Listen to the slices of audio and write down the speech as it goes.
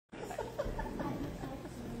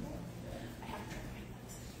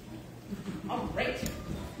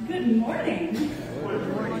Good morning. Good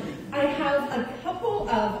morning. I have a couple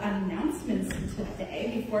of announcements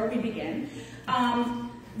today before we begin.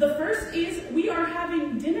 The first is we are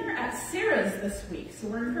having dinner at Sarah's this week. So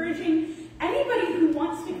we're encouraging anybody who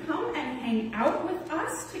wants to come and hang out with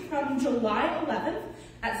us to come July 11th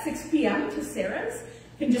at 6 p.m. to Sarah's.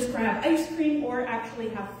 You can just grab ice cream or actually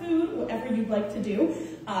have food, whatever you'd like to do.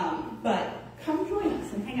 But come join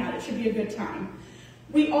us and hang out. It should be a good time.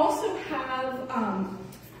 We also have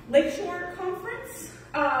Lakeshore Conference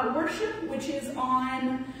worship, which is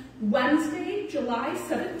on Wednesday, July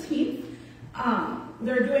 17th.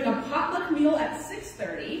 They're doing a potluck meal at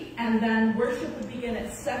 6:30, and then worship will begin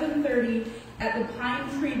at 7:30 at the Pine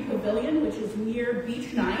Tree Pavilion, which is near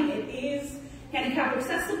Beach 9. It is handicap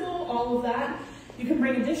accessible, all of that. You can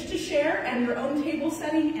bring a dish to share and your own table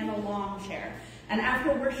setting and a lawn chair. And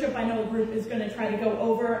after worship, I know a group is going to try to go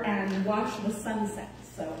over and watch the sunset,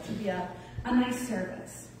 so it should be a nice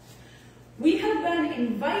service. We have been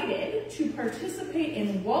invited to participate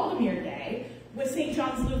in Waldameer Day with St.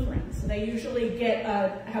 John's Lutheran. So they usually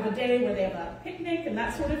have a day where they have a picnic and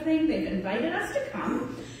that sort of thing. They've invited us to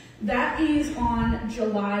come. That is on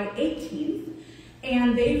July 18th.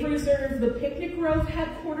 And they've reserved the Picnic Grove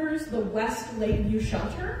headquarters, the West Lakeview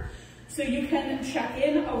Shelter. So you can check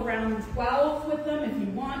in around 12 with them if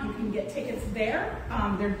you want. You can get tickets there.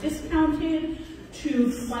 They're discounted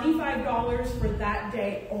to $25 for that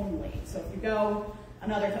day only. So if you go,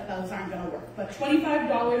 those aren't going to work, but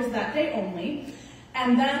 $25 that day only.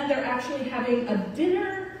 And then they're actually having a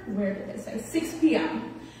dinner, where did they say, 6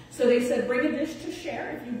 p.m. So they said bring a dish to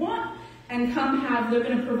share if you want, and come they're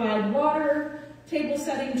going to provide water, table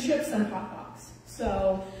setting, chips, and hot dogs.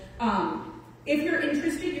 So if you're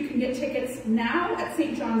interested, you can get tickets now at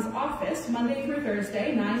St. John's office, Monday through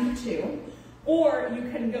Thursday, 9 to 2, or you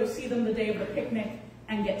can go see them the day of the picnic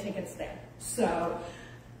and get tickets there. So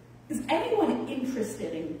is anyone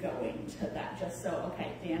interested in going to that? Just so,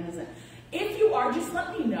 okay, Dan isn't. If you are, just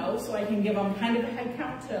let me know so I can give them kind of a head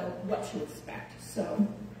count to what to expect. So,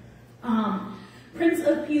 Prince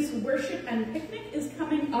of Peace Worship and Picnic is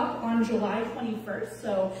coming up on July 21st,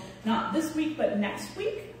 so not this week, but next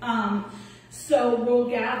week. So we'll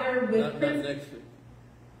gather with Not next week.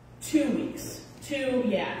 2 weeks.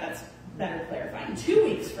 That's better clarifying. 2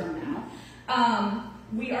 weeks from now,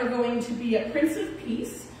 we are going to be at Prince of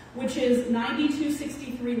Peace, which is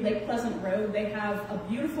 9263 Lake Pleasant Road. They have a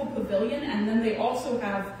beautiful pavilion, and then they also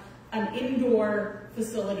have an indoor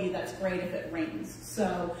facility that's great if it rains.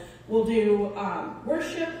 So we'll do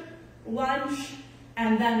worship, lunch,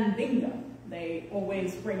 and then bingo. They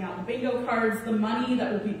always bring out the bingo cards. The money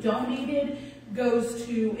that will be donated goes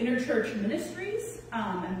to Interchurch Ministries,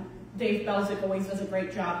 and Dave Belzick always does a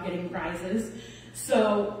great job getting prizes.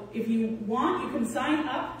 So if you want, you can sign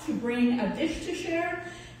up to bring a dish to share,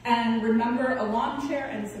 and remember a lawn chair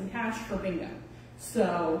and some cash for bingo.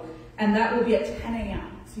 So, and that will be at 10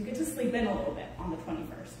 a.m. So you get to sleep in a little bit on the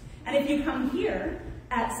 21st. And if you come here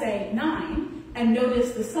at, say, 9 and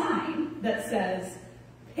notice the sign that says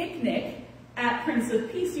picnic at Prince of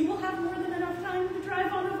Peace, you will have more than enough time to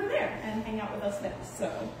drive on over there and hang out with us there. So,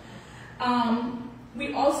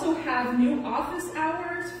 we also have new office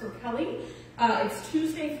hours for Kelly. It's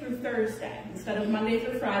Tuesday through Thursday instead of Monday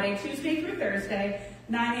through Friday. Tuesday through Thursday,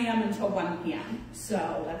 9 a.m. until 1 p.m.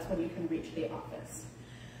 So that's when you can reach the office.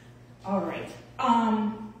 All right.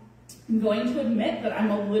 I'm going to admit that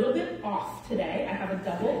I'm a little bit off today. I have a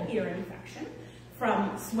double ear infection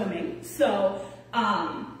from swimming. So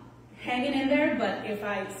hanging in there, but if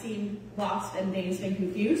I seem lost and dazed and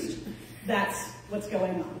confused, that's what's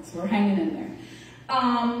going on. So we're hanging in there.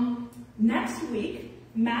 Next week,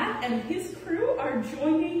 Matt and his crew are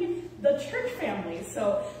joining the church family.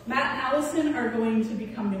 So Matt and Allison are going to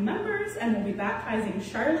become new members, and we'll be baptizing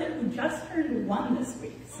Charlotte, who just turned 1 this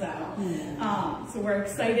week. So, so we're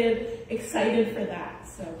excited for that.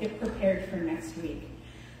 So get prepared for next week.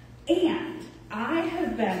 And I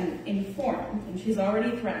have been informed, and she's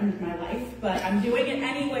already threatened my life, but I'm doing it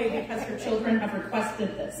anyway because her children have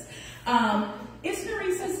requested this. It's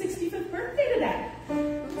Neresa's 65th birthday today.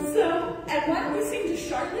 So, and why don't we sing to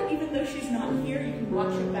Charlotte, even though she's not here, you can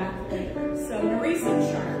watch it back later. So, Neresa and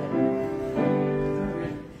Charlotte.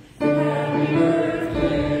 Happy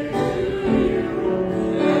birthday to you.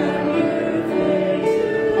 Happy birthday to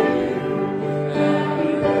you.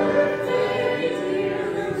 Happy birthday, dear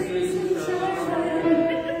Neresa and Charlotte.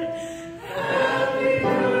 Happy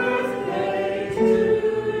birthday to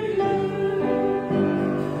you.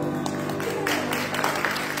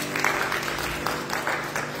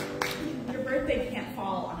 Your birthday can't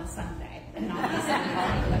fall on a Sunday and not on a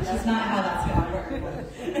Sunday. That's just not how that's going to work.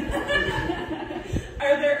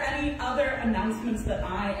 Are there other announcements that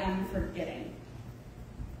I am forgetting?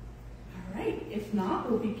 All right, if not,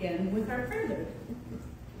 we'll begin with our prelude.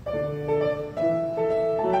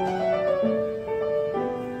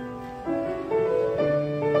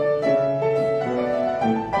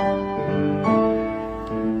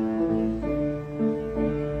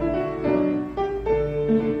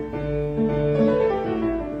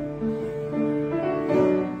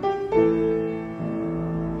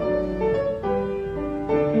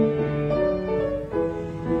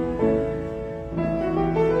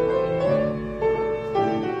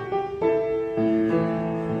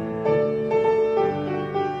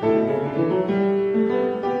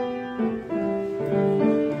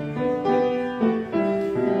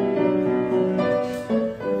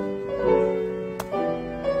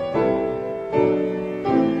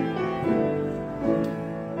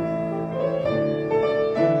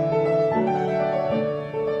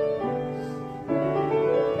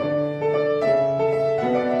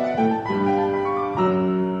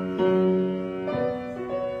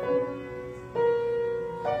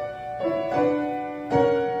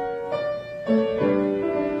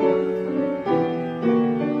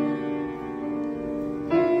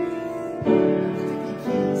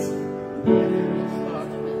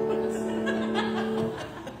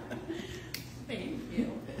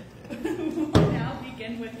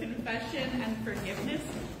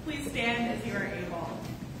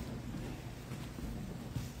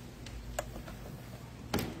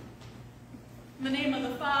 In the name of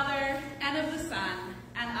the Father, and of the Son,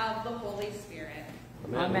 and of the Holy Spirit.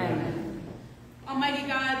 Amen. Almighty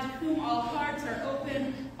God, to whom all hearts are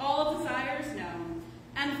open, all desires known,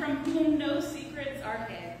 and from whom no secrets are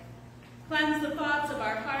hid, cleanse the thoughts of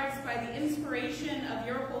our hearts by the inspiration of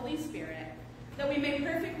your Holy Spirit, that we may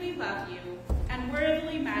perfectly love you and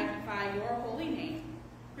worthily magnify your holy name,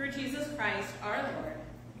 through Jesus Christ our Lord.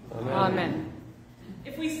 Amen.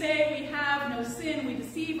 If we say we have no sin, we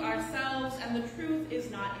deceive ourselves, and the truth is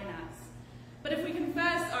not in us. But if we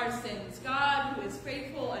confess our sins, God, who is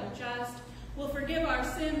faithful and just, will forgive our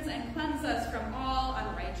sins and cleanse us from all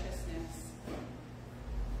unrighteousness.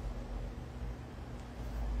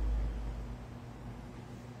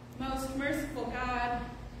 Most merciful God,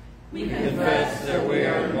 we confess that we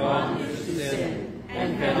are in bondage to sin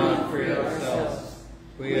and cannot free ourselves.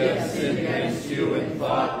 We have sinned against you in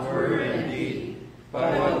thought, word, and deed,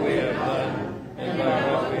 by what we have done and by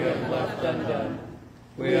what we have left undone.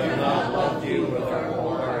 We have not loved you with our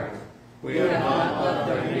whole heart. We have not loved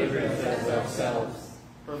our neighbors as ourselves.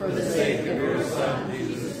 For the sake of your Son,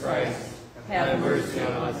 Jesus Christ, have mercy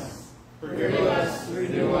on us. Forgive us,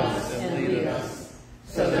 renew us, and lead us,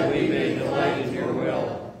 so that we may delight in your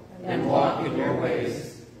will and walk in your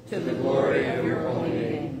ways, to the glory of your holy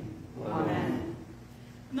name. Amen.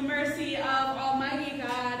 In the mercy of Almighty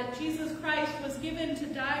God, Jesus Christ was given to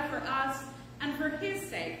die for us, and for his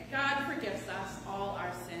sake, God forgives us all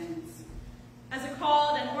our sins. As a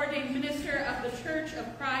called and ordained minister of the Church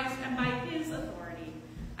of Christ and by his authority,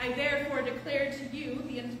 I therefore declare to you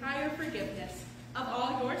the entire forgiveness of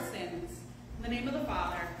all your sins, in the name of the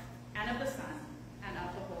Father, and of the Son, and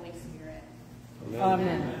of the Holy Spirit.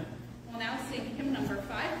 Amen. We'll now sing hymn number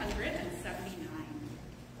 579.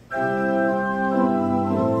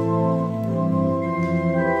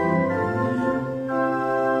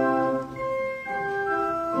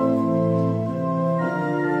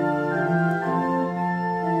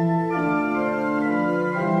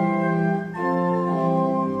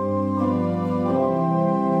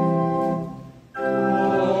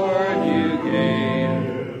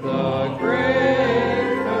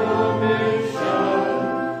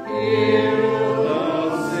 Heal the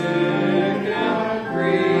sick and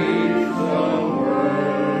grief.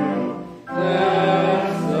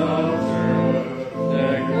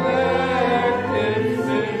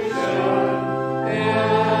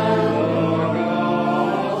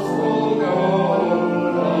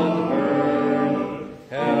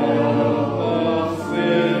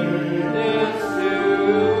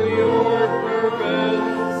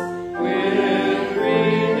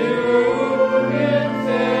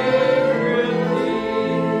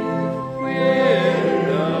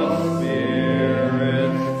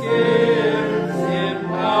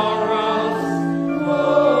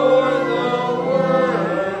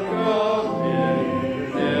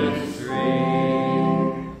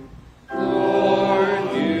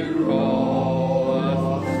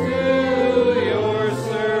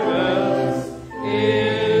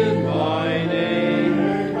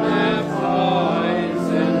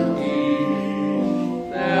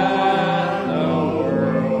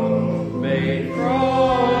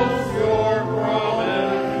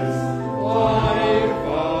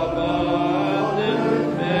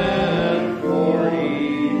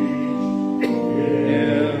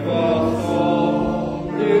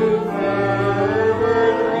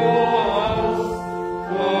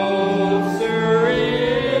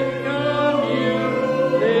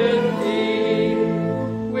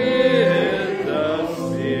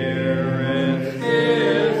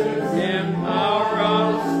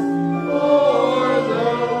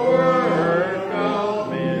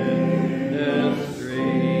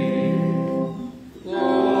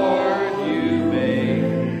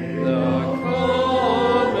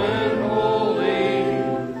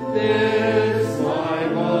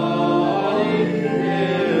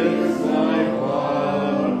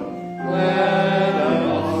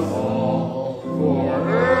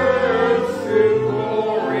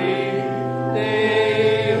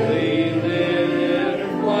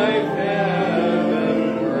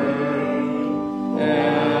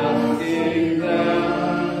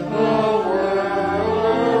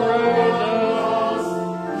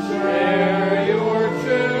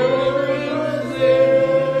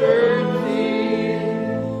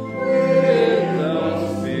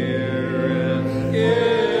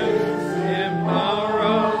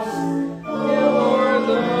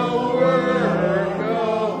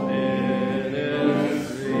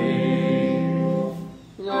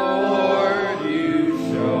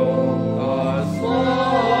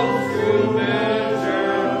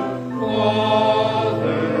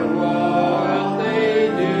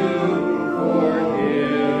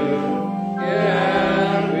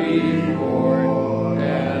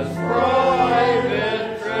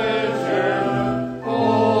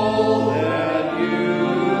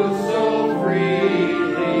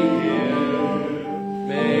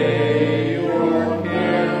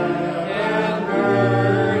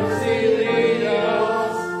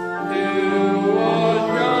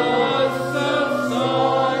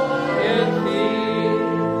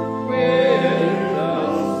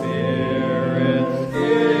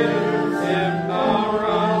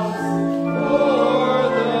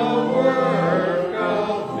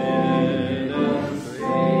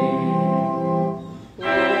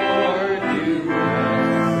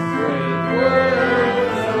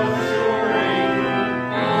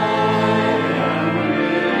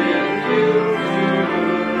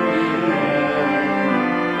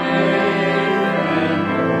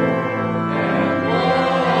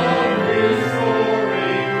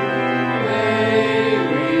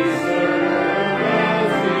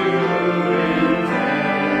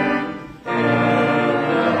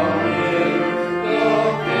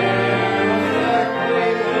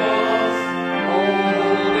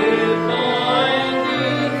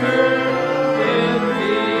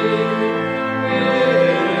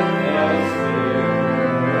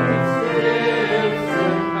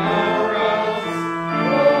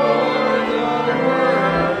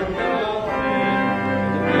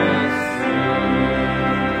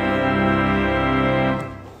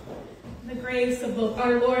 grace of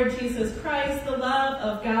our Lord Jesus Christ, the love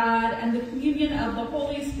of God, and the communion of the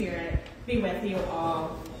Holy Spirit be with you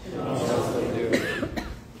all. And also with you.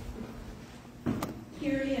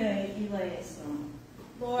 Kyrie eleison.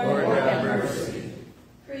 Lord, have mercy.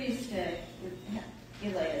 Christe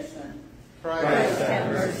eleison. Christ,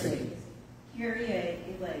 have mercy. Kyrie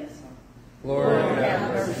eleison. Lord,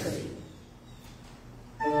 have mercy.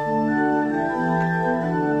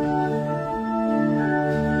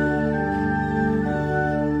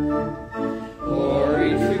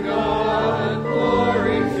 Glory to God,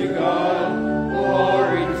 glory to God,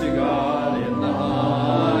 glory to God in the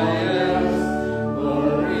highest.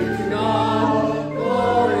 Glory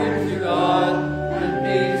to God, and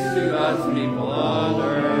peace to God's people on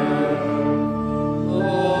earth.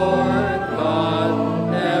 Lord God,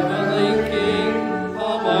 heavenly King,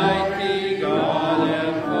 almighty God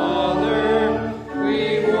and Father, we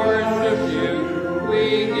worship you, we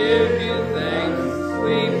give you thanks,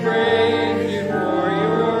 we praise you for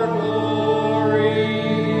your glory.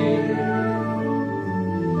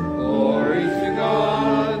 Glory to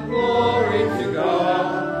God, glory to God,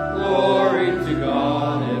 glory to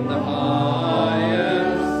God in the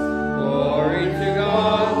highest. Glory to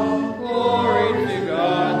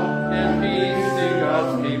God, and peace to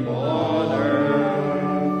God's people on earth.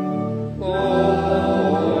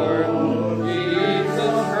 Lord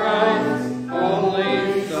Jesus Christ, only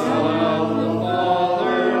Son of the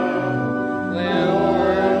Father, Lamb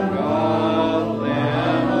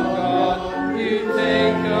of God, you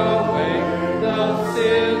take away the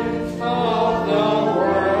sins of the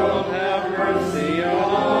world. Have mercy on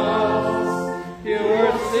us. You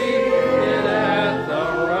are seated at the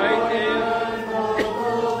right hand of the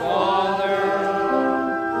Father.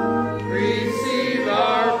 Receive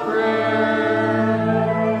our prayer.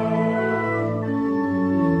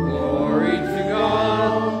 Glory to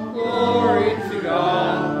God, glory to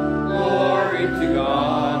God, glory to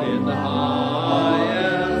God in the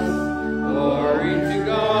highest.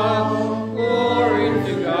 Glory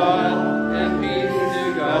to God, and peace to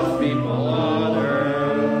God's people on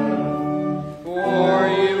earth. For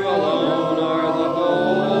you alone are the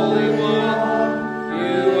Holy One,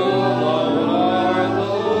 you alone are the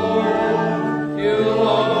Lord, you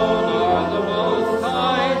alone are the Most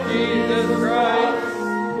High, Jesus Christ,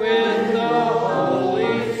 with the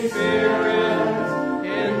Holy Spirit,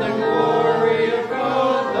 in the glory of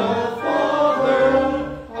God the Father.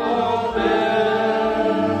 Amen.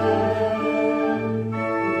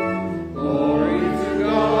 Glory to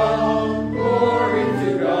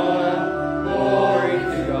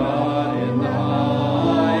God, in the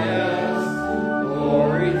highest.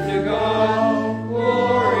 Glory to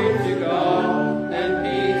God, and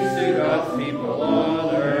peace to God's people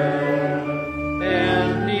on earth. And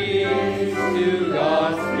peace to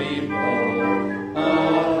God's people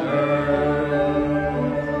on earth.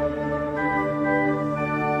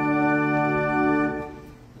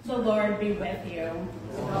 The Lord be with you.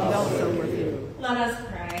 And also with you. Let us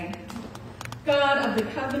pray. God of the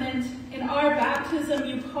covenant, in our baptism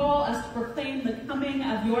you call us to proclaim the coming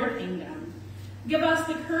of your kingdom. Give us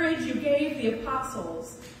the courage you gave the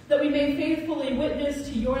apostles, that we may faithfully witness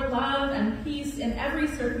to your love and peace in every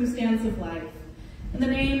circumstance of life. In the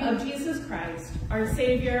name of Jesus Christ, our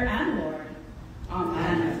Savior and Lord.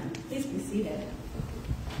 Amen. Please be seated.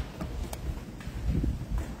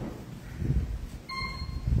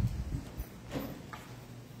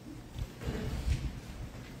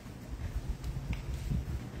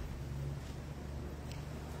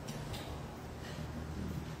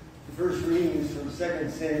 The first reading is from 2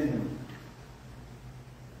 Samuel.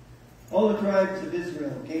 All the tribes of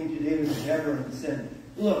Israel came to David at Hebron and said,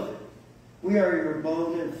 "Look, we are your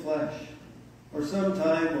bone and flesh. For some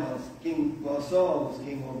time while Saul was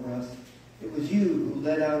king over us, it was you who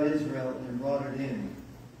led out Israel and brought it in.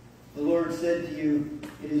 The Lord said to you,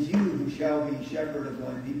 it is you who shall be shepherd of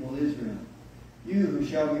my people Israel, you who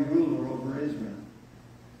shall be ruler over Israel."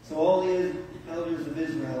 So all the elders of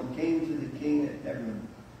Israel came to the king at Hebron,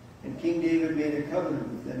 and King David made a covenant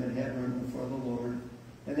with them at Hebron before the Lord,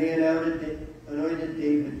 and they anointed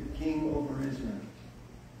David king over Israel.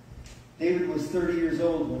 David was 30 years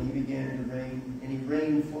old when he began to reign, and he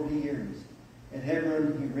reigned 40 years. At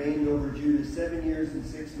Hebron he reigned over Judah 7 years and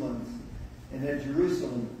 6 months, and at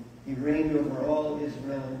Jerusalem he reigned over all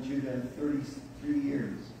Israel and Judah 33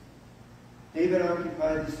 years. David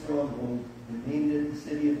occupied the stronghold and named it the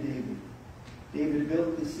City of David. David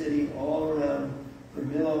built the city all around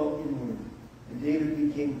from Millo inward, and David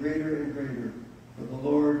became greater and greater, for the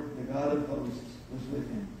Lord, the God of hosts, was with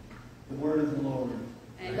him. The word of the Lord.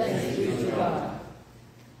 Thanks be to God.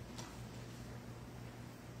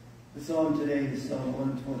 The psalm today is Psalm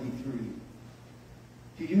 123.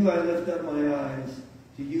 To you I lift up my eyes,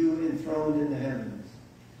 to you enthroned in the heavens.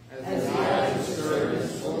 As the eyes of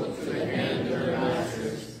servants look to the hand of their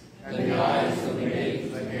masters, and the eyes of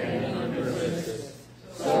maids the hand of their mistress,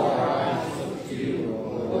 so our eyes look to you,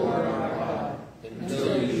 O Lord our God,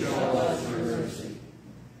 until you show us your mercy.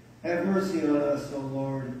 Have mercy on us, O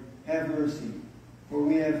Lord, have mercy, for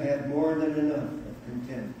we have had more than enough of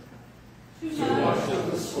contempt. To wash up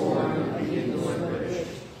the scorn of the indolent rich,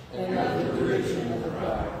 and of the derision of the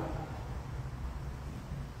proud.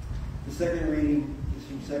 The second reading is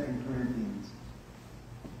from 2 Corinthians.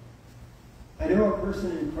 I know a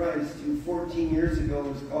person in Christ who 14 years ago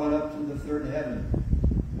was caught up to the third heaven.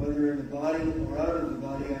 Whether in the body or out of the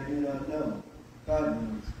body, I do not know. God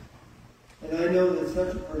knows. And I know that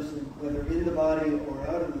such a person, whether in the body or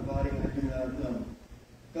out of the body, I do not know.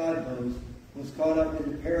 God knows, was caught up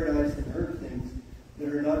into paradise and heard things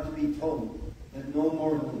that are not to be told, that no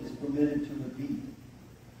mortal is permitted to repeat.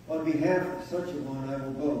 On behalf of such a one I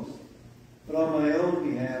will boast, but on my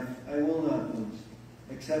own behalf I will not boast,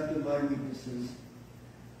 except of my weaknesses.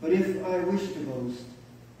 But if I wish to boast,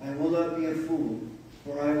 I will not be a fool,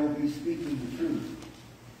 for I will be speaking the truth.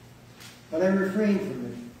 But I refrain from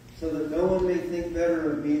it, so that no one may think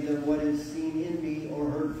better of me than what is seen in me or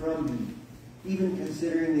heard from me, even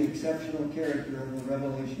considering the exceptional character of the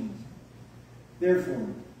revelations. Therefore,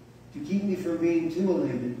 to keep me from being too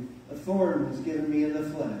elated, a thorn was given me in the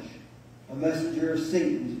flesh, a messenger of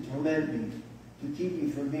Satan to torment me, to keep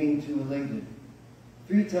me from being too elated.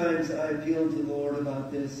 3 times I appealed to the Lord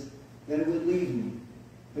about this, that it would leave me.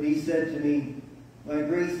 But he said to me, my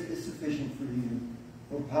grace is sufficient for you,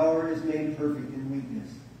 for power is made perfect in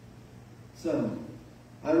weakness. So,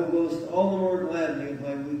 I will boast all the more gladly of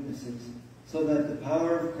my weaknesses, so that the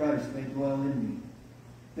power of Christ may dwell in me.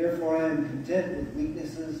 Therefore I am content with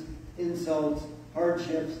weaknesses, insults,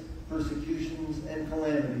 hardships, persecutions, and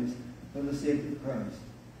calamities for the sake of Christ.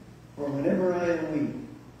 For whenever I am weak,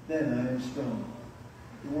 then I am strong.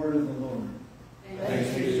 The word of the Lord.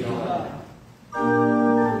 Thanks be to God.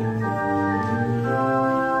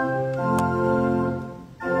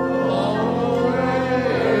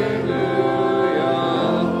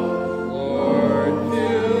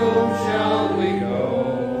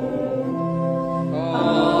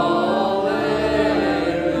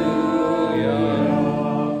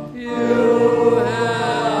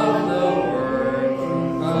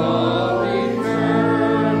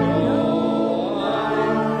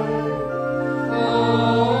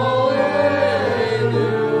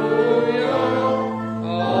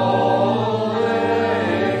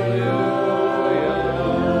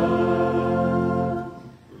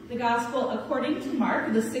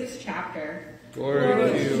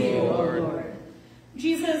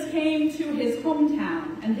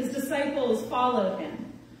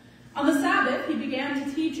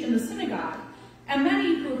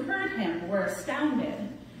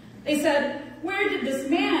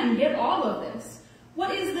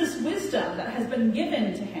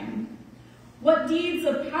 What deeds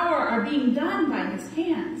of power are being done by his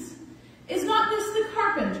hands? Is not this the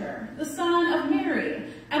carpenter, the son of Mary,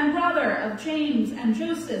 and brother of James and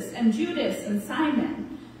Joseph and Judas and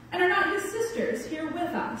Simon? And are not his sisters here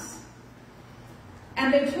with us?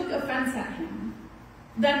 And they took offense at him.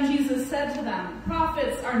 Then Jesus said to them,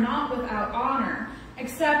 prophets are not without honor,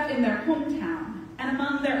 except in their hometown, and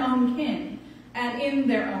among their own kin, and in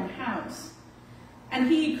their own house. And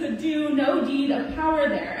he could do no deed of power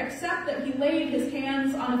there, except that he laid his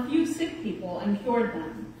hands on a few sick people and cured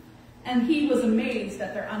them. And he was amazed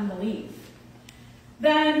at their unbelief.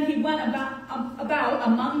 Then he went about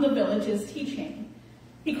among the villages teaching.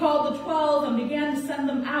 He called the 12 and began to send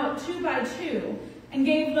them out 2 by 2, and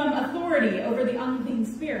gave them authority over the unclean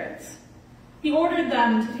spirits. He ordered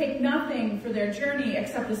them to take nothing for their journey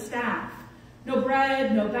except a staff, no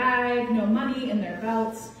bread, no bag, no money in their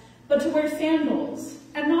belts, but to wear sandals,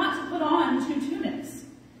 and not to put on 2 tunics.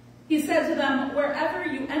 He said to them, wherever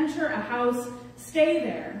you enter a house, stay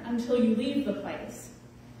there until you leave the place.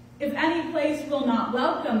 If any place will not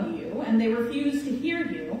welcome you, and they refuse to hear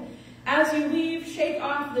you, as you leave, shake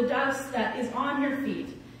off the dust that is on your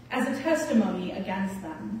feet as a testimony against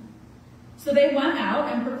them. So they went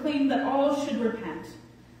out and proclaimed that all should repent.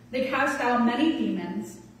 They cast out many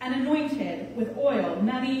demons and anointed with oil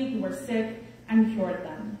many who were sick and cured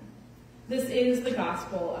them. This is the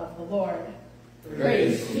gospel of the Lord.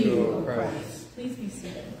 Praise to you, O Christ. Please be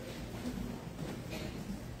seated.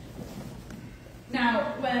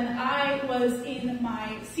 Now, when I was in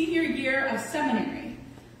my senior year of seminary,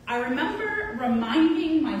 I remember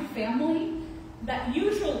reminding my family that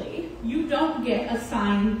usually you don't get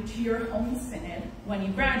assigned to your home synod when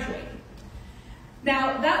you graduate.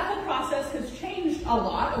 Now, that whole process has changed a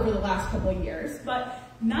lot over the last couple of years, but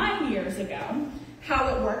 9 years ago,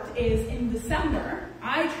 how it worked is in December,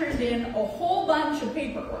 I turned in a whole bunch of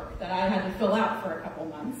paperwork that I had to fill out for a couple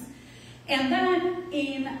months. And then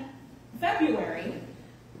in February,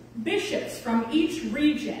 bishops from each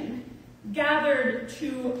region gathered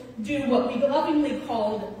to do what we lovingly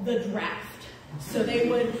called the draft. So they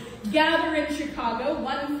would gather in Chicago,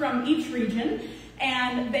 one from each region,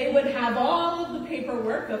 and they would have all of the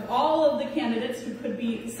paperwork of all of the candidates who could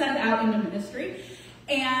be sent out into ministry.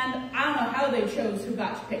 And I don't know how they chose who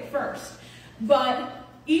got to pick first, but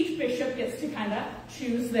each bishop gets to kind of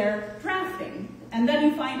choose their drafting, and then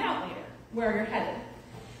you find out later where you're headed.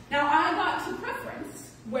 Now, I got to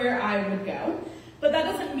preference where I would go, but that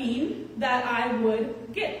doesn't mean that I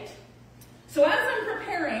would get it. So as I'm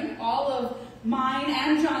preparing all of mine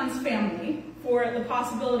and John's family for the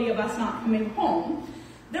possibility of us not coming home,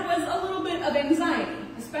 there was a little bit of anxiety,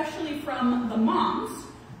 especially from the moms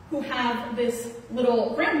who have this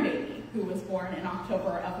little grandbaby who was born in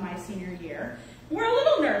October of my senior year. We're a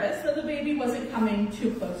little nervous that the baby wasn't coming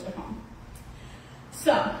too close to home.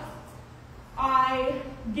 So I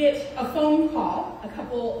get a phone call a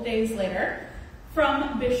couple days later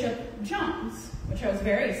from Bishop Johns, which I was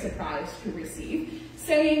very surprised to receive,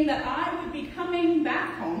 saying that I would be coming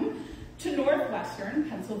back home to Northwestern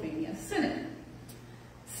Pennsylvania Synod.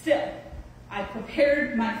 Still, I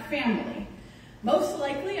prepared my family. Most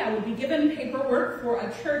likely, I would be given paperwork for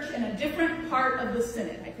a church in a different part of the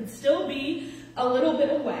synod. I could still be a little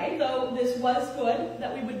bit away, though this was good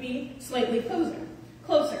that we would be slightly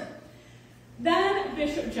closer. Then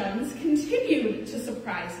Bishop Jones continued to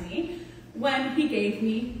surprise me when he gave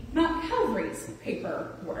me Mount Calvary's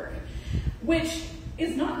paperwork, which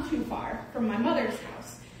is not too far from my mother's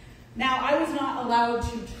house. Now, I was not allowed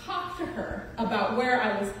to talk to her about where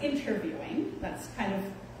I was interviewing. That's kind of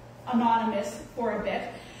anonymous for a bit.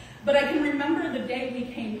 But I can remember the day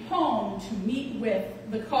we came home to meet with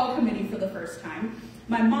the call committee for the first time.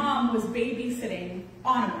 My mom was babysitting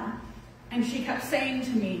Honor, and she kept saying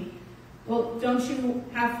to me, "Well, don't you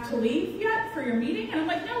have to leave yet for your meeting?" And I'm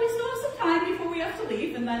like, "No, we still have some time before we have to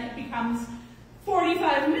leave." And then it becomes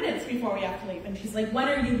 45 minutes before we have to leave. And she's like, "When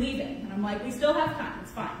are you leaving?" And I'm like, "We still have time.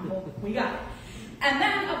 It's fine. We got it." And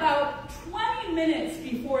then about 20 minutes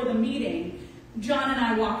before the meeting, John and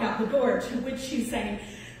I walk out the door, to which she's saying,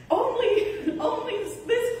 only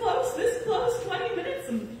this close, 20 minutes.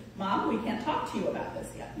 And Mom, we can't talk to you about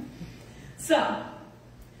this yet. So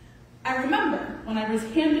I remember when I was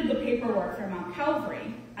handed the paperwork from Mount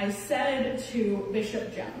Calvary, I said to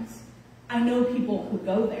Bishop Jones, "I know people who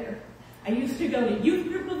go there. I used to go to youth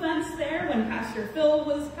group events there when Pastor Phil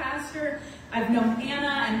was pastor. I've known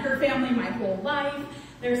Anna and her family my whole life.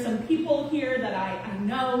 There's some people here that I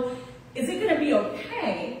know. Is it going to be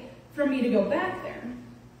okay for me to go back there?"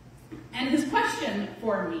 And his question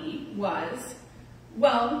for me was,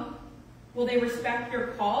 "Well, will they respect your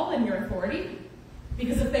call and your authority?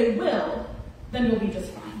 Because if they will, then you'll be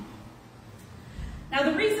just fine." Now,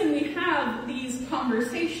 the reason we have these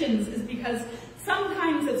conversations is because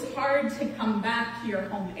sometimes it's hard to come back to your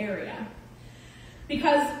home area.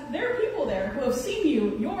 Because there are people there who have seen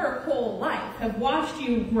you your whole life, have watched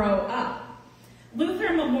you grow up.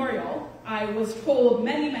 Luther Memorial, I was told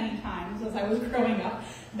many, many times as I was growing up,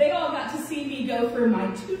 they all got to see me go through my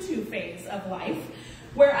tutu phase of life,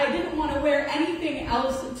 where I didn't want to wear anything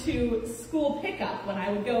else to school pickup when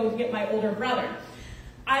I would go to get my older brother.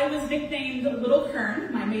 I was nicknamed Little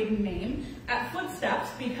Kern, my maiden name, at Footsteps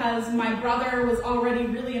because my brother was already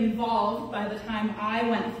really involved by the time I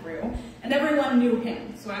went through, and everyone knew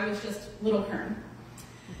him, so I was just Little Kern.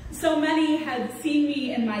 So many had seen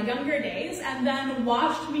me in my younger days and then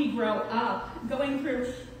watched me grow up, going through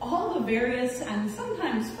all the various and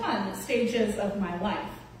sometimes fun stages of my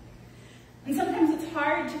life. And sometimes it's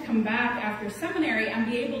hard to come back after seminary and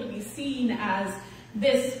be able to be seen as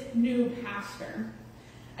this new pastor.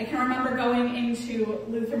 I can remember going into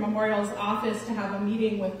Luther Memorial's office to have a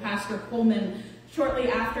meeting with Pastor Coleman shortly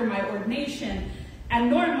after my ordination, and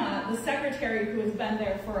Norma, the secretary who has been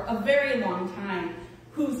there for a very long time,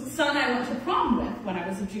 whose son I went to prom with when I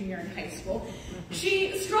was a junior in high school,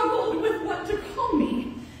 she struggled with what to call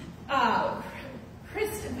me.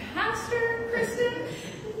 Pastor Kristen?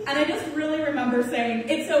 And I just really remember saying,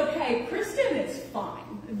 "It's okay, Kristen is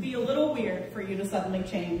fine." It'd be a little weird for you to suddenly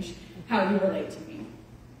change how you relate to me.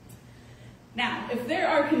 Now, if there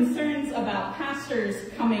are concerns about pastors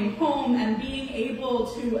coming home and being able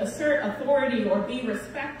to assert authority or be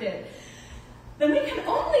respected, then we can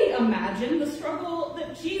only imagine the struggle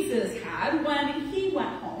that Jesus had when he went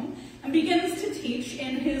home and begins to teach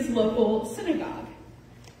in his local synagogue.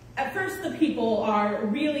 At first, the people are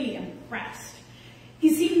really impressed.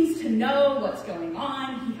 He seems to know what's going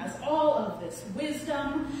on. He has all of this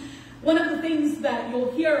wisdom. One of the things that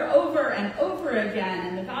you'll hear over and over again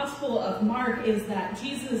in the Gospel of Mark is that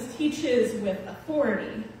Jesus teaches with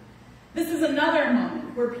authority. This is another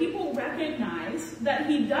moment where people recognize that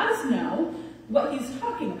he does know what he's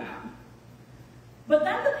talking about. But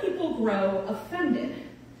then the people grow offended.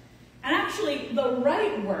 And actually, the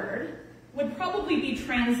right word would probably be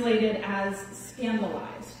translated as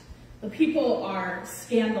scandalized. The people are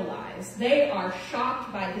scandalized. They are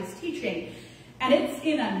shocked by his teaching, and it's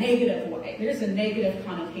in a negative way. There's a negative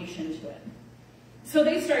connotation to it. So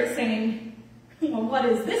they start saying, well, what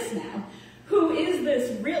is this now? Who is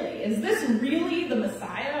this really? Is this really the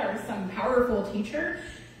Messiah or some powerful teacher?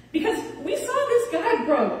 Because we saw this guy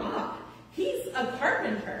grow up. He's a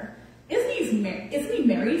carpenter. Isn't he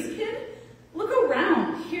Mary's kid? Look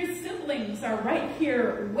around. His siblings are right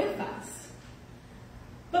here with us.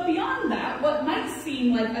 But beyond that, what might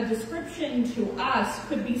seem like a description to us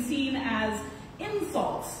could be seen as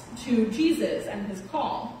insults to Jesus and his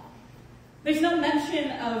call. There's no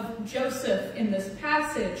mention of Joseph in this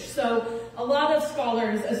passage, so a lot of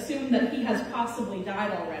scholars assume that he has possibly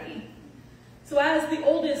died already. So as the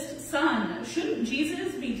oldest son, shouldn't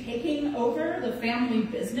Jesus be taking over the family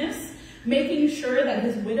business, making sure that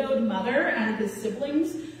his widowed mother and his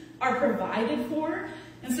siblings are provided for,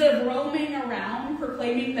 instead of roaming around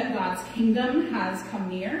proclaiming that God's kingdom has come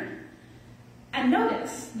near? And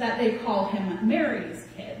notice that they call him Mary's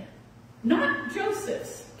kid, not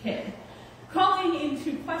Joseph's kid, calling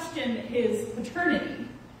into question his paternity.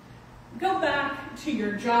 Go back to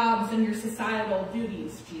your jobs and your societal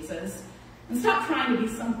duties, Jesus, and stop trying to be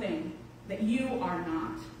something that you are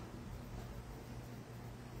not.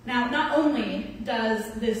 Now, not only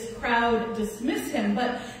does this crowd dismiss him,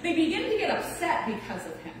 but they begin to get upset because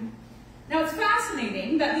of him. Now, it's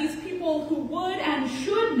fascinating that these people who would and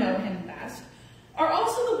should know him best are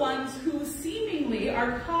also the ones who seemingly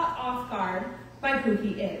are caught off guard by who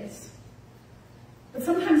he is. But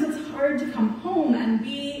sometimes it's hard to come home and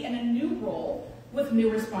be in a new role with new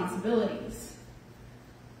responsibilities.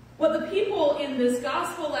 What the people in this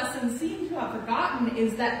gospel lesson seem to have forgotten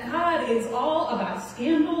is that God is all about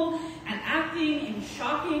scandal and acting in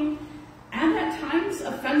shocking and at times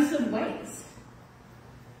offensive ways.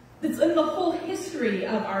 It's in the whole history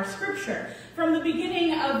of our scripture. From the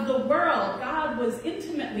beginning of the world, God was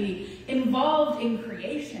intimately involved in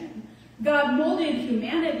creation. God molded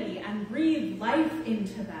humanity and breathed life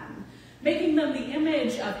into them, making them the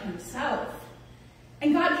image of himself.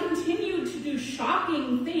 And God continued to do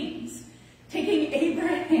shocking things, taking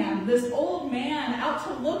Abraham, this old man, out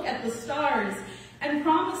to look at the stars and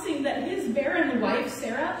promising that his barren wife,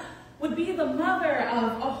 Sarah, would be the mother of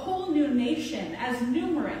a whole new nation as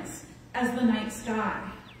numerous as the night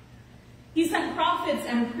sky. He sent prophets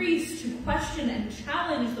and priests to question and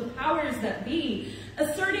challenge the powers that be,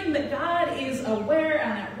 asserting that God is aware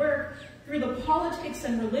and at work through the politics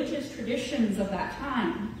and religious traditions of that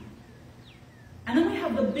time. And then we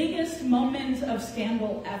have the biggest moment of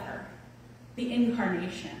scandal ever, the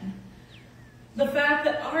incarnation. The fact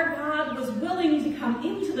that our God was willing to come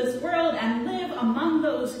into this world and live among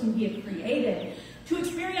those whom he had created, to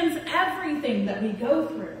experience everything that we go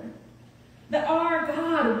through. That our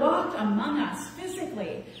God walked among us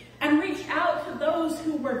physically and reached out to those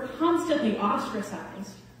who were constantly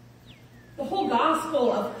ostracized. The whole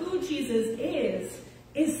gospel of who Jesus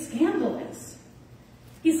is scandalous.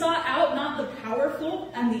 He sought out not the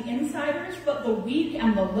powerful and the insiders, but the weak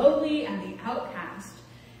and the lowly and the outcast.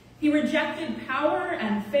 He rejected power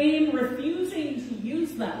and fame, refusing to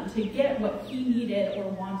use them to get what he needed or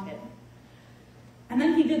wanted. And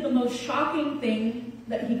then he did the most shocking thing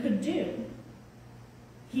that he could do.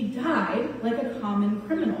 He died like a common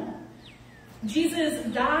criminal. Jesus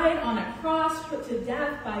died on a cross, put to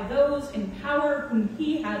death by those in power whom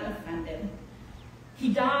he had offended.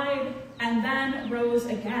 He died and then rose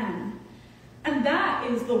again. And that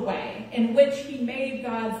is the way in which he made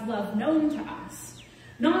God's love known to us.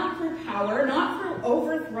 Not through power, not through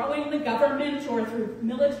overthrowing the government or through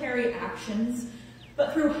military actions,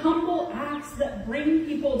 but through humble acts that bring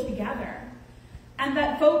people together and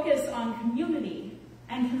that focus on community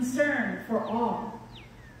and concern for all.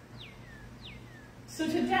 So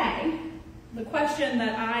today, the question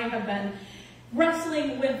that I have been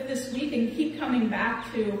wrestling with this week and keep coming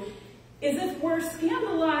back to is if we're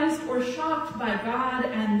scandalized or shocked by God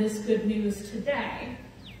and this good news today,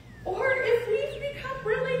 or if we've become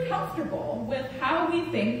really comfortable with how we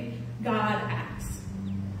think God acts.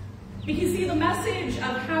 Because see, the message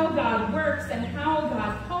of how God works and how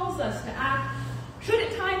God calls us to act should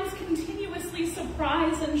at times continuously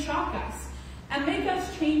surprise and shock us and make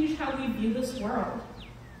us change how we view this world.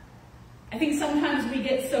 I think sometimes we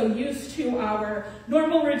get so used to our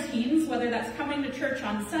normal routines, whether that's coming to church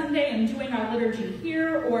on Sunday and doing our liturgy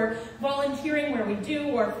here, or volunteering where we do,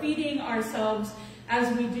 or feeding ourselves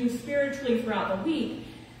as we do spiritually throughout the week,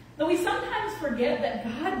 that we sometimes forget that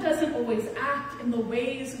God doesn't always act in the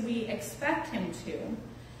ways we expect him to,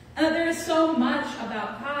 and that there is so much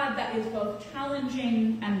about God that is both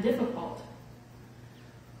challenging and difficult.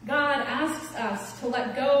 God asks us to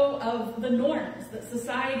let go of the norms that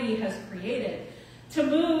society has created, to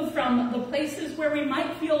move from the places where we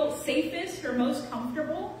might feel safest or most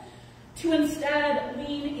comfortable, to instead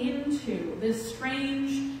lean into this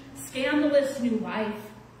strange, scandalous new life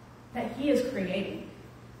that he is creating.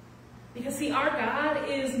 Because see, our God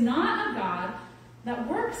is not a God that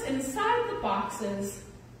works inside the boxes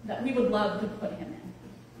that we would love to put him in.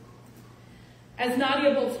 As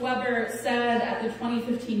Nadia Bolz-Weber said at the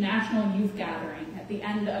 2015 National Youth Gathering at the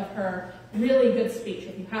end of her really good speech,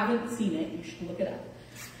 if you haven't seen it, you should look it up.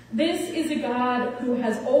 This is a God who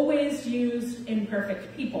has always used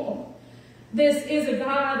imperfect people. This is a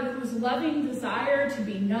God whose loving desire to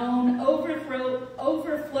be known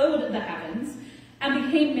overflowed the heavens and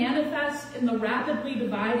became manifest in the rapidly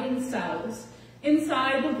dividing cells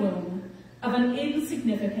inside the womb of an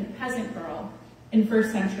insignificant peasant girl in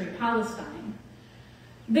first century Palestine.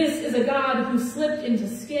 This is a God who slipped into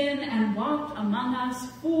skin and walked among us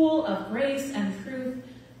full of grace and truth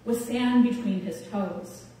with sand between his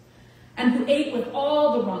toes, and who ate with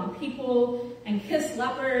all the wrong people and kissed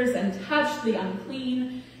lepers and touched the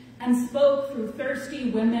unclean and spoke through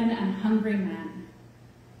thirsty women and hungry men,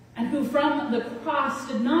 and who from the cross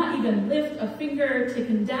did not even lift a finger to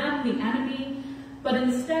condemn the enemy, but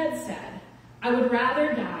instead said, "I would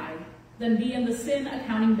rather die than be in the sin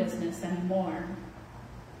accounting business anymore."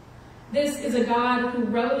 This is a God who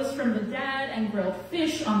rose from the dead and grilled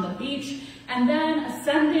fish on the beach and then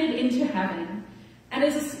ascended into heaven, and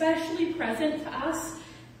is especially present to us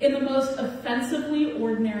in the most offensively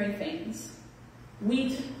ordinary things: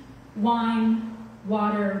 wheat, wine,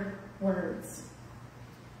 water, words.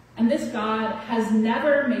 And this God has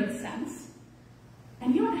never made sense,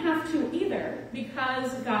 and you don't have to either,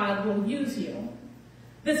 because God will use you.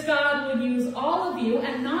 This God will use all of you,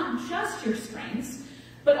 and not just your strengths,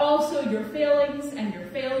 but also your failings and your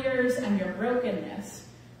failures and your brokenness,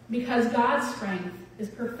 because God's strength is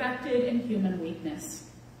perfected in human weakness.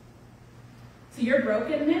 So your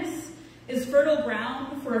brokenness is fertile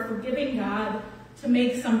ground for a forgiving God to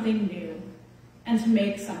make something new and to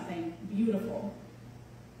make something beautiful.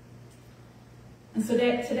 And so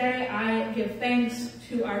today I give thanks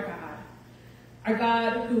to our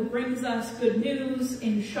God who brings us good news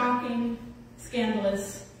in shocking,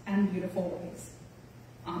 scandalous, and beautiful ways.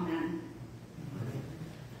 Amen.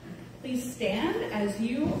 Please stand as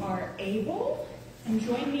you are able and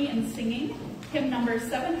join me in singing hymn number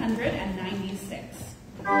 796.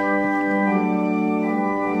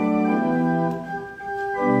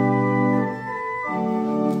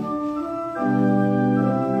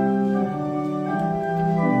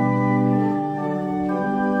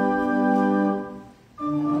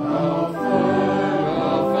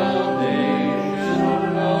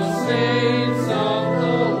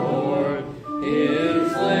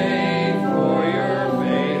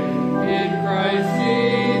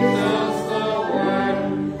 Jesus the Word,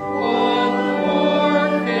 what more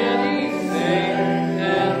can he say?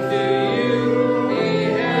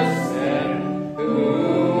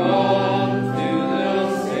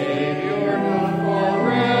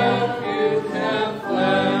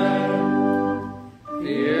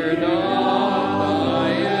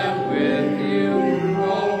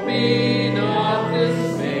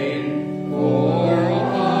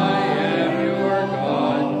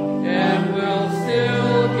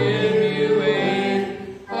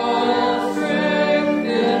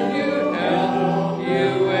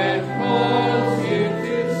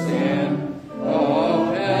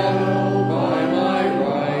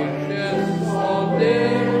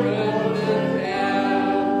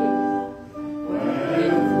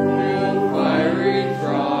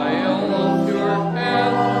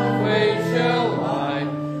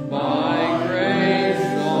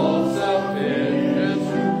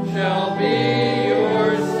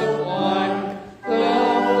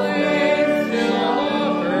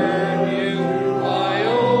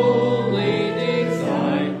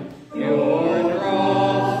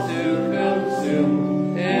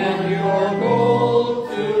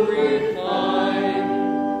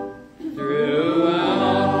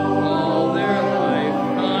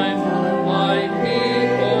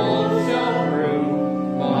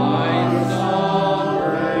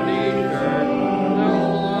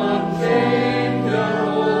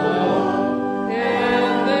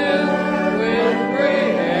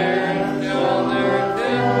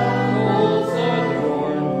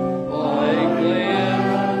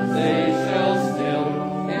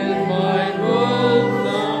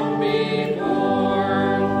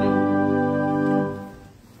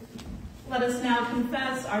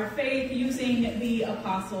 sing the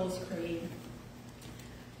Apostles' Creed.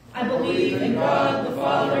 I believe in God the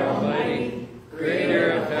Father Almighty,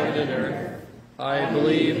 creator of heaven and earth. I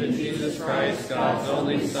believe in Jesus Christ, God's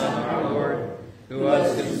only Son, our Lord, who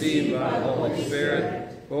was conceived by the Holy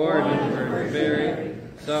Spirit, born of the Virgin Mary,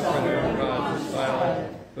 suffered under Pontius Pilate,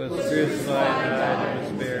 was crucified, died,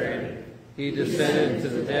 and was buried. He descended into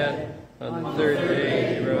the dead. On the third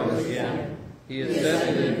day he rose again. He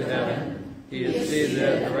ascended into heaven. He is seated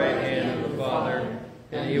at the right hand of the Father,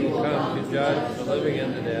 and he will come to judge the living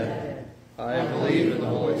and the dead. I believe in the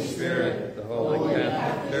Holy Spirit, the Holy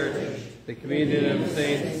Catholic Church, the communion of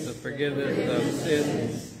saints, the forgiveness of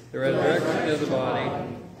sins, the resurrection of the body,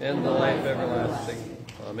 and the life everlasting.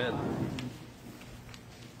 Amen.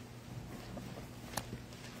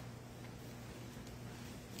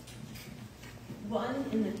 One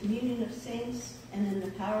in the communion of saints and in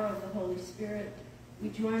the power of the Holy Spirit, we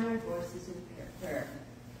join our voices in prayer.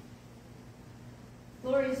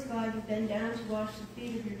 Glorious God, you bend down to wash the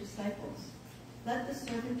feet of your disciples. Let the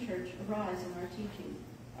servant church arise in our teaching,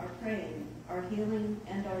 our praying, our healing,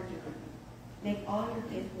 and our doing. Make all your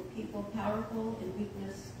faithful people powerful in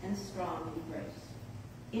weakness and strong in grace.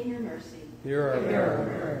 In your mercy, Hear our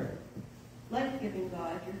prayer. Life-giving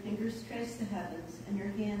God, your fingers trace the heavens and your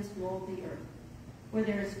hands mold the earth. Where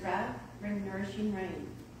there is drought, bring nourishing rain.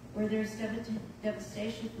 Where there is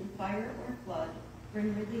devastation from fire or flood,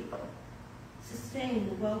 bring relief. Sustain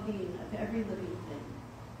the well-being of every living thing.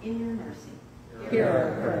 In your mercy, Hear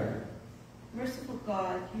our prayer. Merciful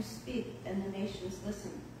God, you speak and the nations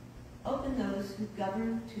listen. Open those who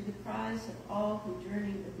govern to the cries of all who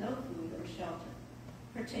journey with no food or shelter,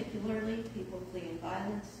 particularly people fleeing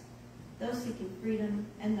violence, those seeking freedom,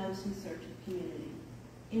 and those in search of community.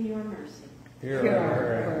 In your mercy, Hear our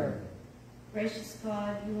prayer. Gracious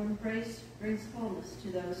God, your embrace brings wholeness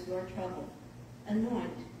to those who are troubled.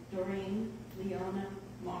 Anoint Doreen, Leona,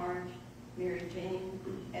 Marge, Mary Jane,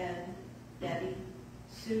 Ed, Betty,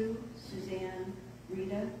 Sue, Suzanne,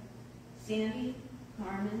 Rita, Sandy,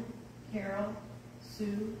 Carmen, Carol,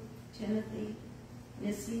 Sue, Timothy,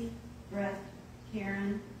 Missy, Brett,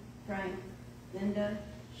 Karen, Frank, Linda,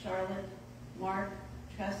 Charlotte, Mark,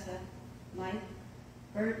 Tressa, Mike,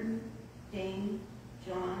 Burton, Dane,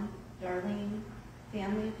 John, Darlene,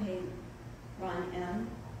 family of Hayden, Ron M.,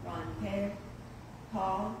 Ron K.,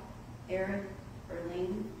 Paul, Eric,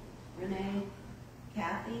 Erlene, Renee,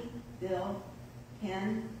 Kathy, Bill,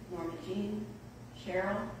 Ken, Norma Jean,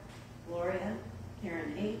 Cheryl, Gloria,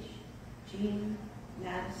 Karen H., Jean,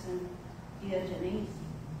 Madison, Dia Janice,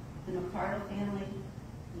 the McCardle family,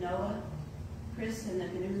 Noah, Chris and the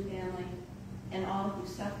Gnu family, and all who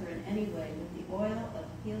suffer in any way with the oil of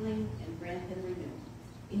healing and grant them renewal.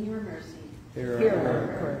 In your mercy, Hear Hear our our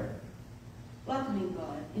prayer. prayer. welcoming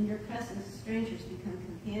God, in your presence strangers become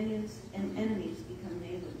companions and enemies become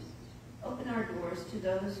neighbors. Open our doors to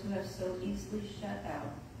those who have so easily shut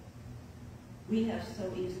out. We have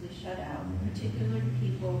so easily shut out, particularly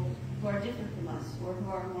people who are different from us or who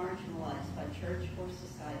are marginalized by church or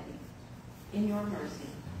society. In your mercy,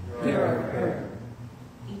 Hear our prayer.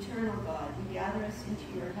 eternal God, you gather us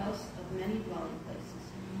into your house of many dwelling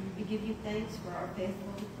places. We give you thanks for our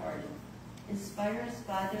faithful departed. Inspire us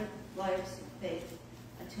by their lives of faith,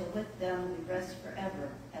 until with them we rest forever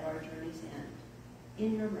at our journey's end.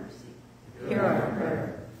 In your mercy, Hear our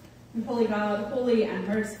prayer. And holy God, holy and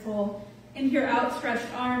merciful, in your outstretched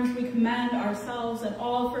arms we commend ourselves and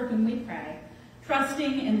all for whom we pray,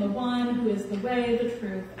 trusting in the one who is the way, the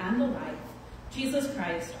truth, and the life, Jesus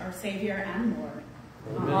Christ, our Savior and Lord.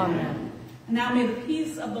 Amen. And now may the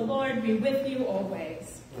peace of the Lord be with you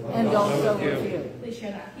always. And also with you. Please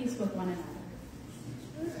share that peace with one another.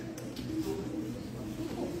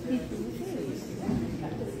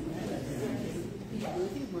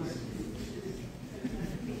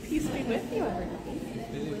 Peace be with you, everybody.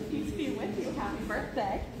 Peace be with you. Happy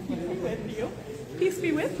birthday. Peace be with you. Peace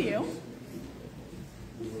be with you.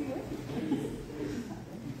 Peace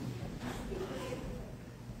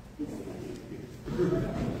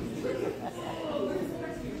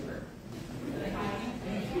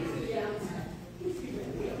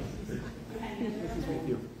be with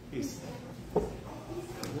you. Peace.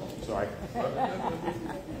 Sorry.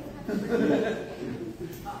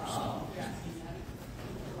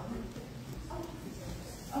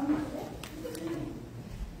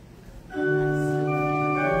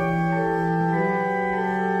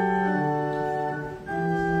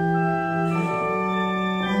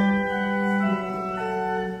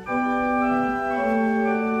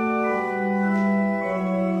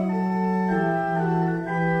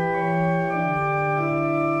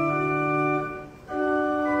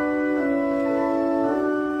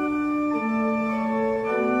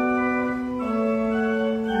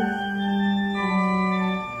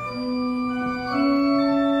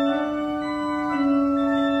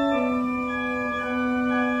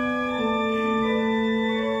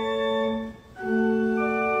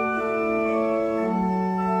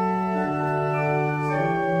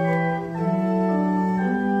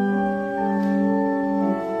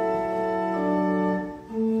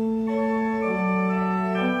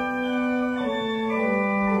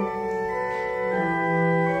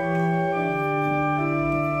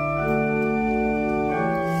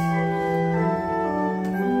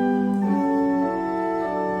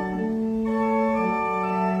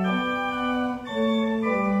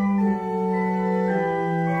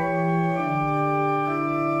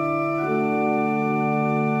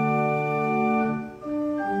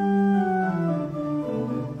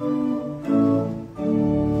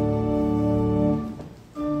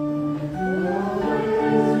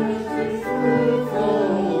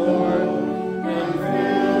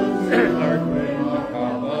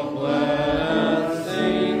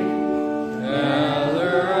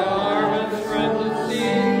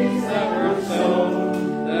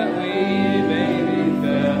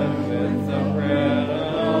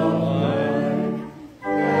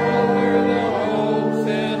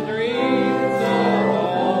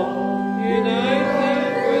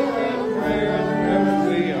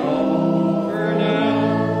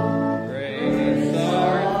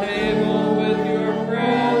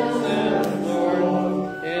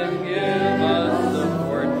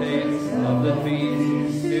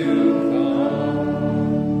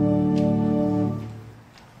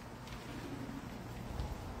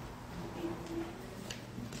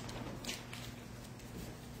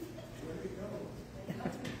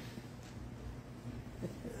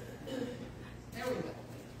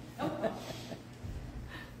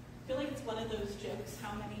 jokes.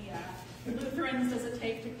 How many Lutherans does it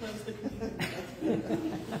take to close the communion?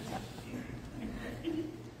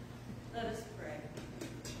 Let us pray.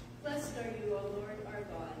 Blessed are you, O Lord, our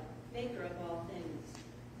God, maker of all things.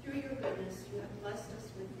 Through your goodness, you have blessed us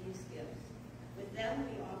with these gifts. With them,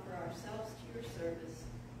 we offer ourselves to your service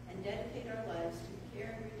and dedicate our lives to the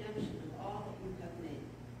care and redemption of all that you have made,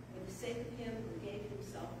 for the sake of him who gave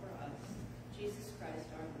himself for us, Jesus Christ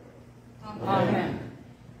our Lord. Amen.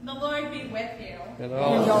 The Lord be with you. And And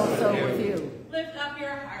also with you. Lift up your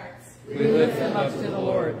hearts. We lift them up to the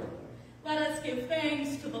Lord. Let us give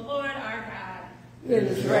thanks to the Lord our God. It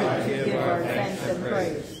is right to give our thanks and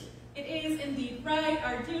praise. It is indeed right,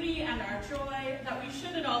 our duty and our joy, that we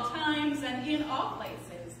should at all times and in all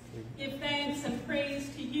places give thanks and praise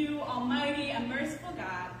to you, almighty and merciful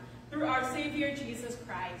God, through our Savior Jesus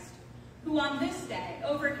Christ, who on this day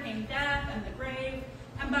overcame death and the grave,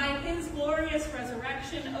 and by his glorious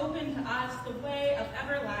resurrection opened to us the way of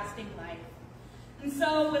everlasting life. And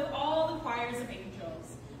so, with all the choirs of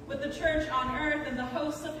angels, with the church on earth and the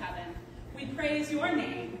hosts of heaven, we praise your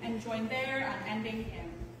name and join their unending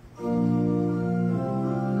hymn.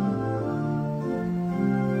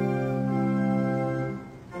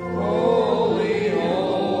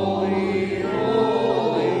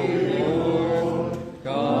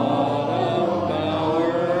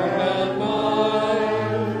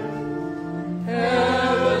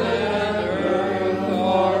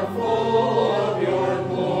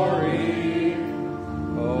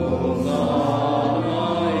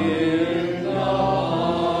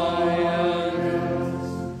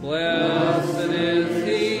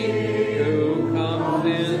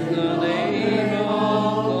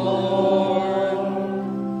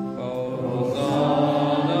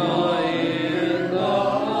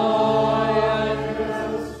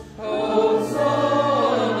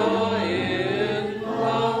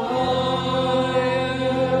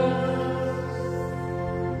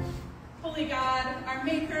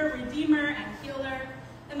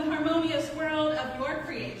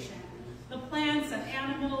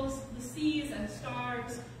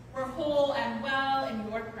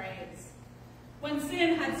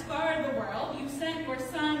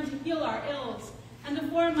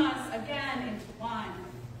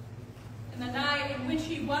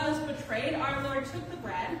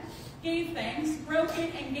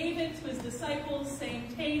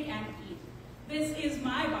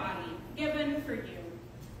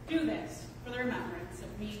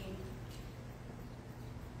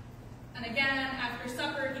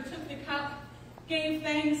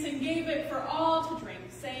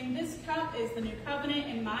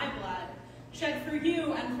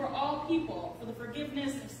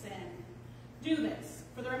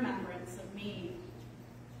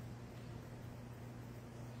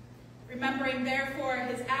 Remembering, therefore,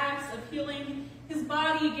 his acts of healing, his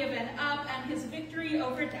body given up, and his victory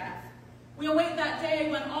over death, we await that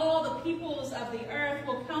day when all the peoples of the earth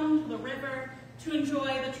will come to the river to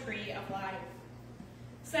enjoy the tree of life.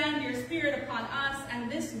 Send your Spirit upon us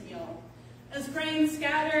and this meal, as grain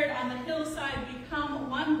scattered on the hillside become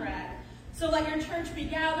one bread, so let your church be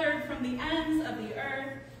gathered from the ends of the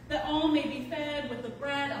earth, that all may be fed with the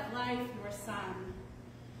bread of life, your Son.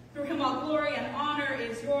 Through him all glory and honor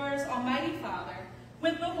is yours, Almighty Father,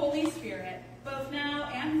 with the Holy Spirit, both now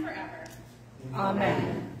and forever.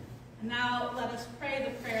 Amen. And now let us pray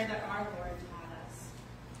the prayer that our Lord taught us.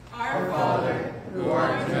 Our Father, who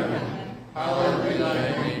art in heaven, hallowed be thy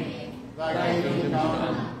name. Thy kingdom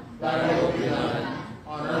come, thy will be done,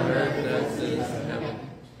 on earth as it is in heaven.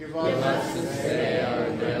 Give us this day our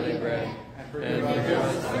daily bread, and forgive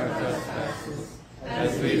us our trespasses,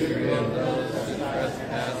 as we forgive those who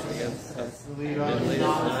trespass against us. And lead us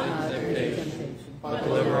not into temptation, but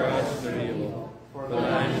deliver us from evil. For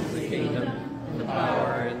thine is the kingdom, and the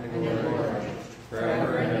power, and the glory,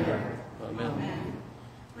 forever and ever. Amen. Amen.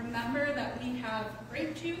 Remember that we have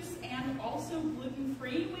grape juice and also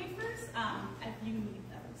gluten-free wafers if you need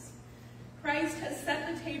those. Christ has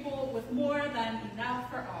set the table with more than enough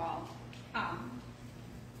for all.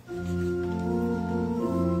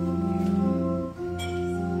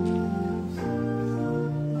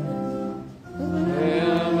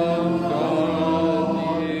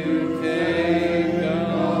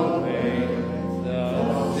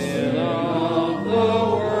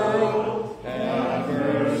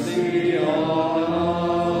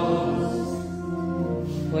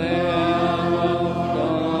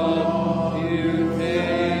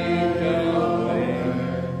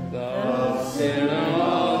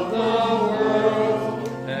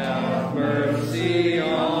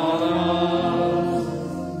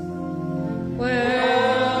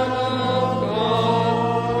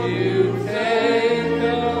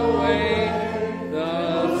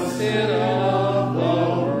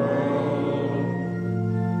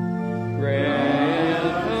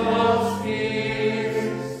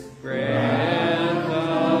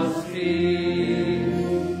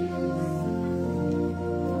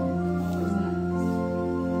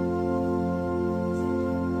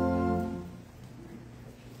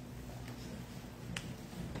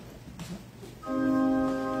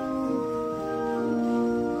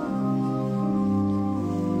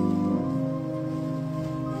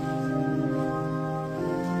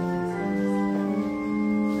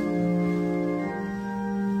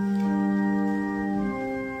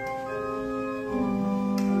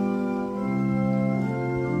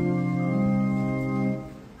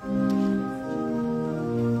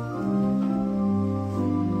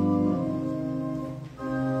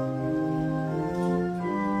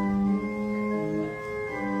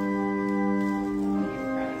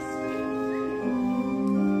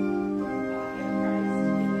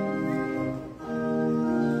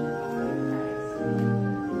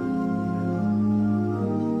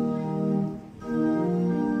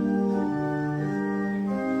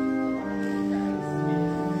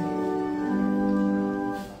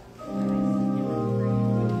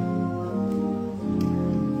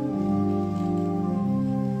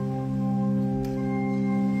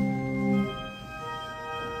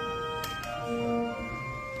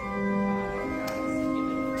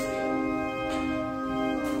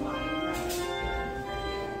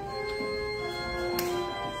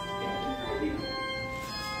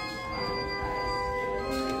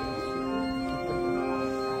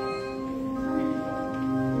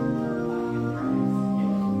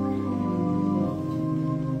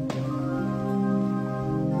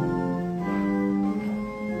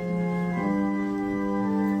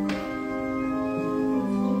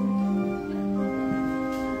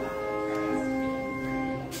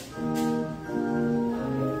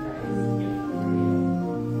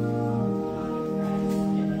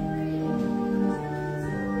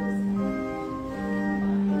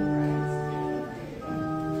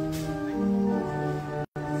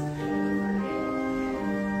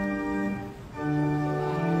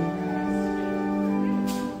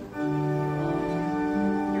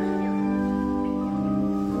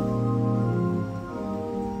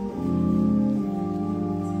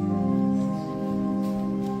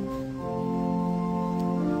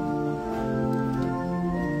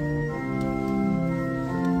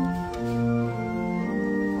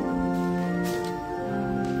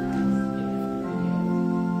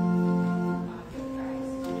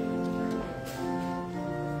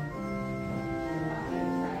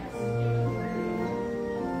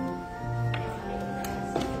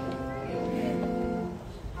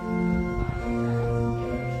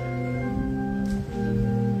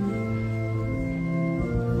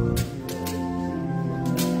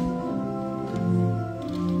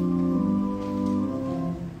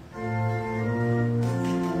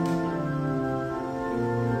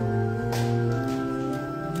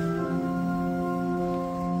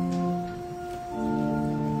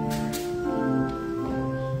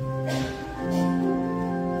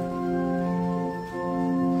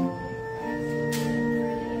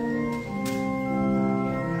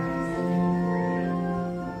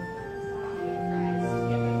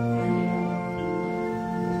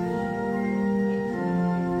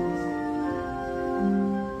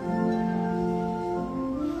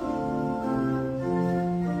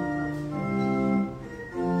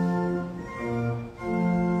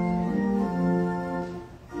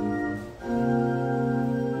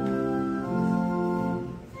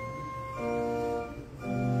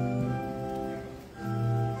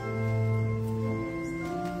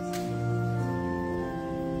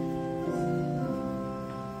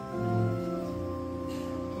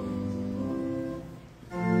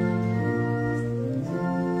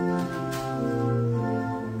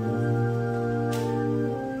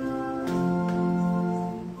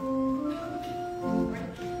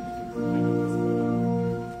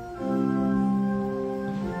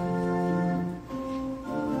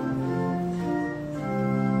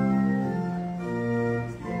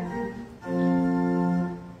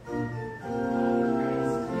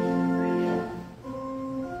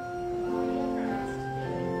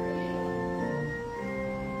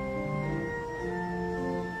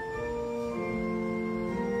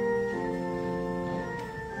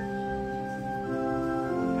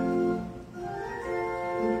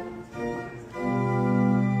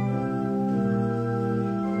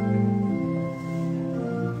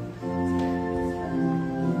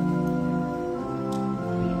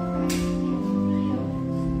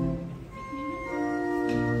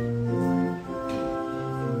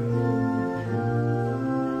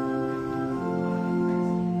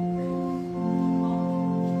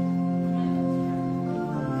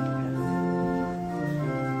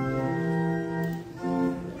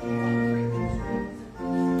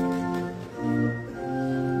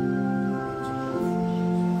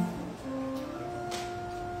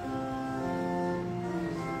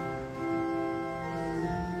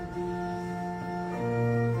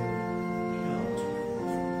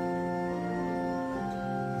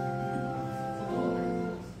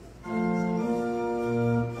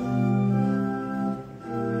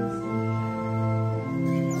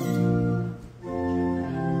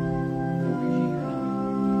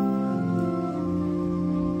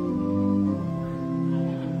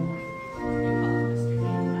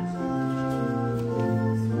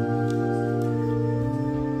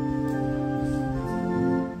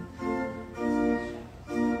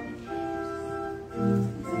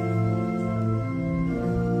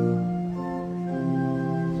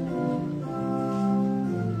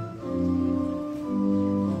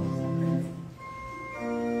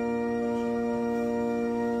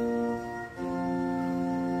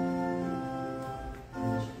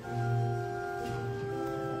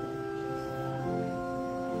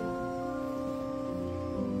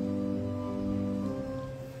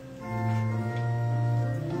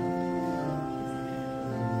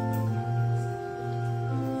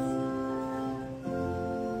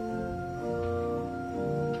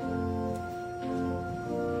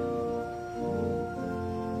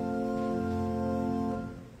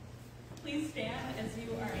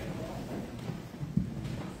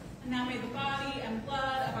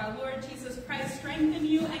 strengthen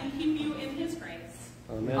you and keep you in his grace.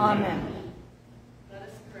 Amen. Amen. Let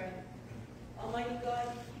us pray. Almighty God,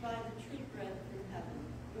 you provide the true bread from heaven,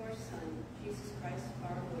 your Son, Jesus Christ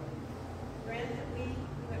our Lord. Grant that we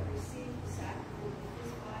who have received the sacrament of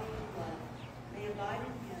his body and blood may abide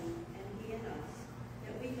in him and he in us,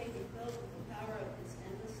 that we may be filled with the power of his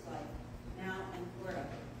endless life, now and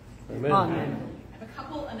forever. Amen. Amen. I have a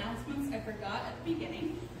couple announcements I forgot at the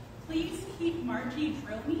beginning. Please keep Margie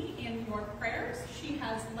Drilme in your prayers. She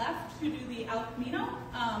has left to do the El Camino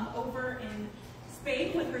over in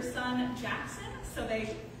Spain with her son Jackson. So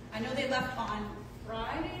I know they left on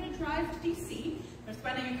Friday to drive to DC. They're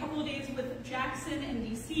spending a couple of days with Jackson in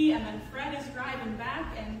DC, and then Fred is driving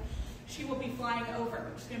back, and she will be flying over,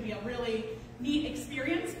 which is going to be a really neat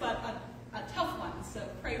experience, but a tough one. So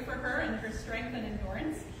pray for her and her strength and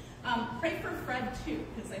endurance. Pray for Fred too,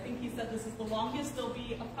 because I think he said this is the longest they'll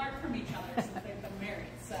be apart from each other since they've been married.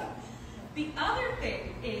 So the other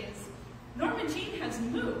thing is Norma Jean has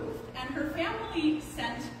moved, and her family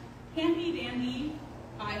sent handy dandy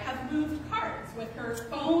I have moved cards with her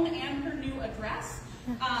phone and her new address.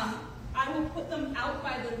 I will put them out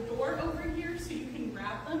by the door over here so you can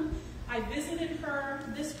grab them. I visited her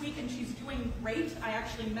this week and she's doing great. I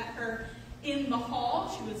actually met her in the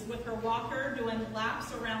hall. She was with her walker doing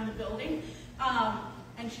laps around the building.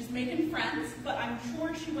 And she's making friends, but I'm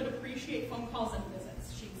sure she would appreciate phone calls and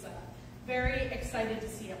visits. She's very excited to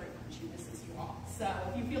see everyone. She misses you all. So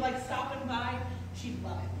if you feel like stopping by, she'd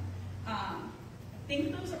love it. I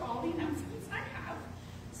think those are all the announcements I have.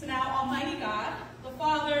 So now, Almighty God, the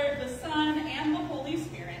Father, the Son, and the Holy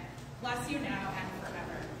Spirit, bless you now and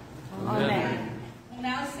forever. Amen. We'll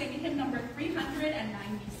now sing hymn number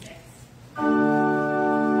 396.